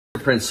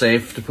fingerprint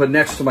safe to put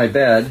next to my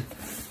bed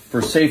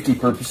for safety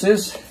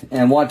purposes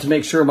and want to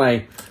make sure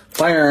my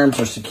firearms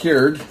are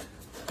secured.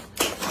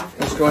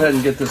 Let's go ahead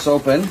and get this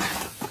open.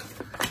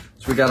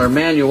 So we got our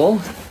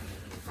manual.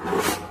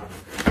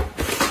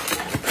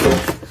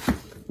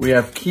 We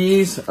have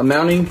keys, a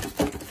mounting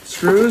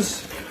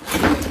screws,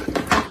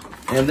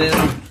 and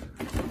then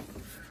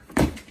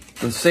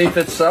the safe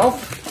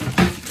itself.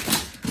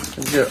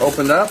 Let's get it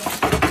opened up.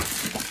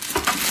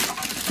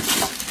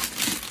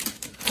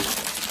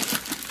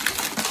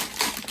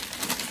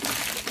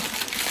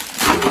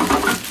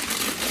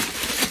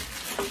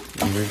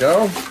 There we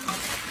go.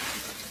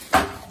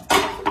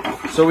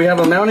 So we have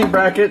a mounting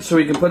bracket so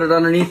we can put it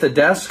underneath the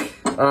desk,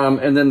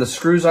 and then the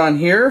screws on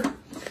here.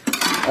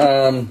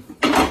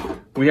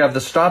 We have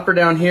the stopper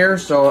down here,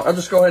 so I'll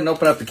just go ahead and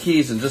open up the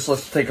keys and just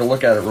let's take a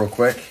look at it real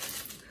quick.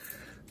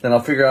 Then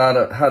I'll figure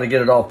out how to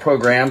get it all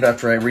programmed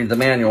after I read the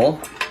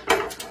manual.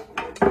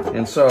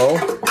 And so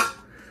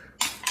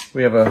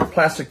we have a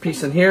plastic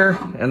piece in here,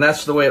 and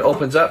that's the way it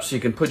opens up so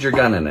you can put your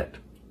gun in it.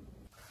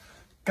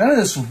 Got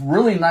this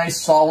really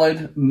nice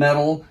solid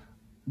metal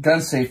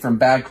gun safe from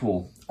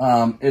BAGKOOL.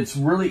 It's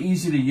really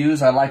easy to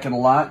use. I like it a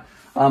lot.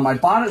 I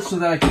bought it so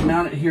that I could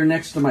mount it here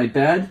next to my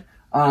bed,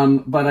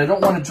 but I don't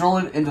want to drill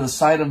it into the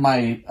side of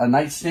my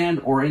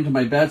nightstand or into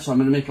my bed, so I'm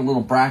going to make a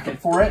little bracket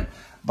for it.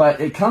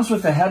 But it comes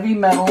with a heavy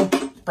metal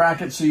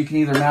bracket, so you can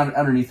either mount it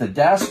underneath a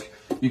desk,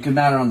 you can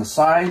mount it on the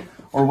side,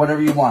 or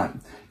whatever you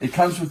want. It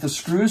comes with the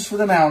screws for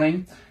the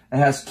mounting. It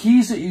has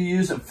keys that you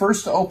use at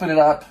first to open it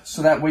up,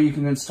 so that way you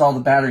can install the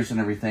batteries and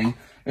everything.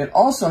 It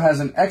also has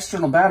an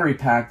external battery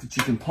pack that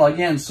you can plug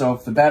in, so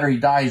if the battery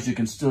dies, you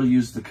can still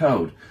use the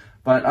code.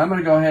 But I'm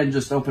going to go ahead and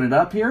just open it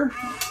up here.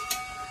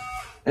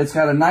 It's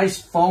got a nice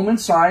foam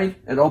inside.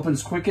 It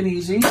opens quick and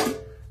easy.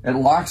 It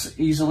locks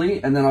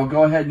easily, and then I'll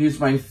go ahead and use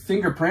my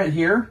fingerprint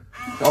here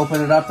to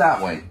open it up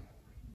that way.